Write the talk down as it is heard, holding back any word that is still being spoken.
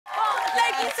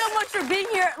Thank you so much for being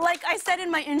here. Like I said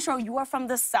in my intro, you are from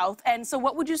the South, and so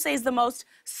what would you say is the most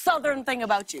Southern thing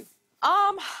about you?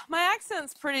 My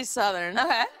accent's pretty Southern.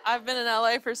 Okay. I've been in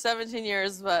LA for 17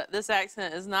 years, but this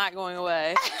accent is not going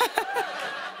away.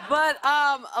 But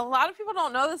a lot of people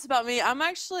don't know this about me. I'm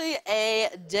actually a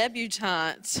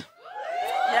debutante.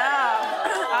 Yeah.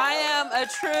 I am a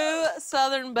true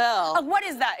Southern belle. What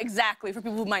is that exactly for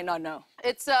people who might not know?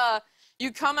 It's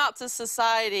you come out to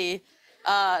society,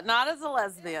 not as a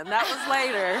lesbian. That was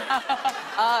later.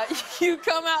 You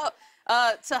come out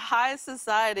to high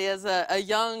society as a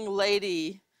young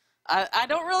lady. I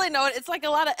don't really know it. It's like a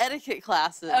lot of etiquette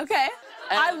classes. Okay.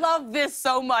 I love this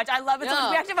so much. I love it so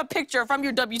much. We actually have a picture from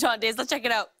your debutante days. Let's check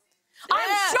it out. Yeah.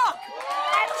 I'm shook.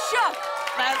 I'm shook.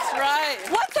 That's right.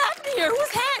 What's happening here? Whose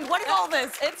hand? What is all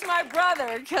this? It's my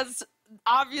brother, because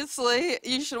obviously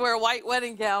you should wear a white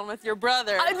wedding gown with your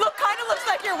brother. It kind of looks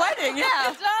like your wedding,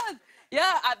 yeah. It does.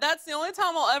 Yeah, that's the only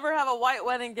time I'll ever have a white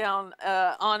wedding gown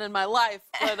on in my life.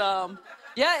 But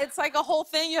yeah, it's like a whole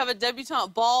thing. You have a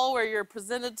debutante ball where you're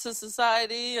presented to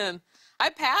society, and I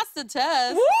passed the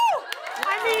test. Woo!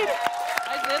 I mean,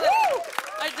 I did it. Woo!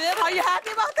 I did it. Are you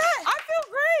happy about that? I feel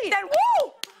great. Then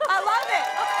woo! I love it.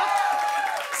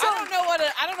 So,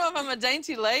 I don't know if I'm a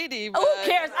dainty lady, but... Who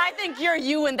cares? I think you're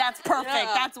you, and that's perfect.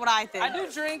 Yeah. That's what I think. I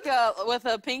do drink with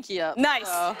a pinky up. Nice.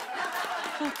 So.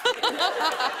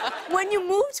 When you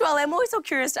move to LA, I'm always so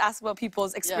curious to ask about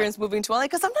people's experience moving to LA,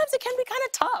 because sometimes it can be kind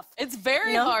of tough. It's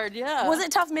very hard, yeah. Was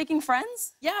it tough making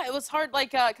friends? Yeah, it was hard,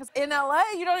 like, because in LA,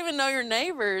 you don't even know your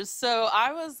neighbors. So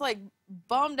I was, like,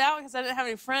 bummed out because I didn't have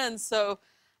any friends. So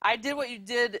I did what you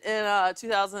did in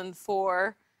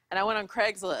 2004, and I went on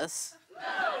Craigslist.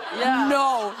 Yeah.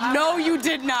 No, you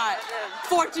did not.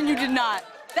 Fortune, you did not.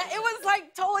 It was,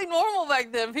 like, totally normal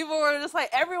back then. People were just, like,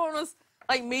 everyone was,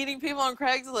 like, meeting people on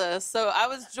Craigslist. So I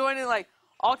was joining, like,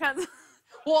 all kinds of...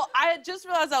 Well, I had just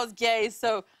realized I was gay,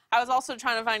 so I was also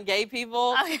trying to find gay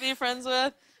people to be friends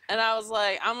with. And I was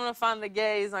like, I'm going to find the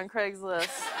gays on Craigslist.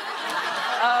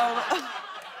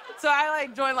 So I,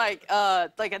 like, joined, like a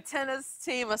tennis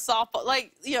team, a softball,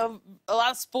 like, you know, a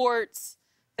lot of sports,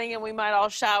 thinking we might all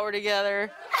shower together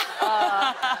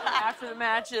after the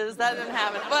matches. That didn't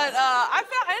happen. But I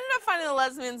ended up finding the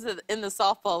lesbians in the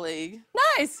softball league.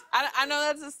 Nice. I know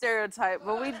that's a stereotype,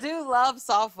 but we do love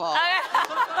softball.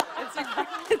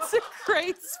 It's a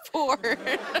great sport.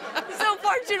 So,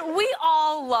 Fortune, we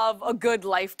all love a good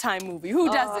Lifetime movie. Who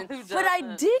doesn't? Who doesn't? But I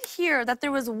did hear that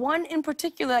there was one in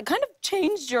particular that kind of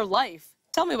changed your life.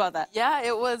 Tell me about that. Yeah,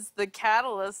 it was the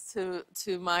catalyst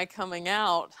to my coming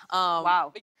out.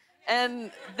 Wow.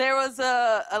 And there was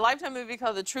a Lifetime movie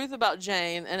called The Truth About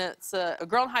Jane, and it's a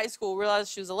girl in high school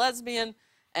realized she was a lesbian,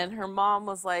 and her mom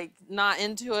was, like, not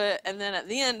into it. And then at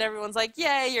the end, everyone's like,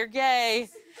 yay, you're gay.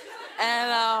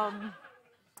 And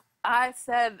I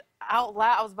said out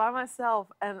loud, I was by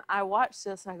myself, and I watched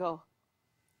this, and I go,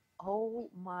 oh,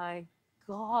 my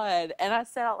God. And I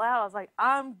said out loud, I was like,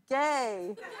 I'm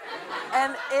gay.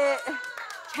 And it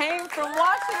came from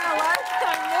watching a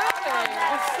Lifetime movie.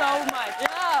 So much.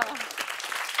 Yeah.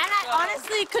 And I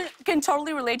honestly can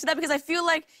totally relate to that, because I feel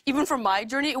like even for my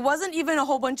journey, it wasn't even a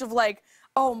whole bunch of, like,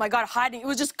 oh my God, hiding. It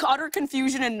was just utter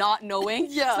confusion and not knowing.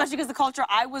 Yeah. Especially because the culture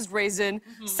I was raised in,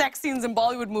 sex scenes in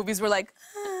Bollywood movies were like,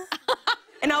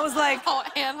 and I was like, Oh,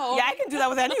 handhold. yeah, I can do that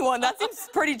with anyone. That seems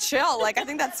pretty chill. Like, I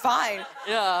think that's fine.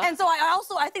 Yeah. And so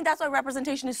I think that's why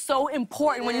representation is so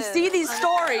important. When you see these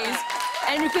stories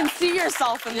and you can see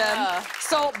yourself in them.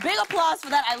 So big applause for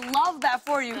that. I love that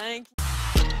for you. Thank you.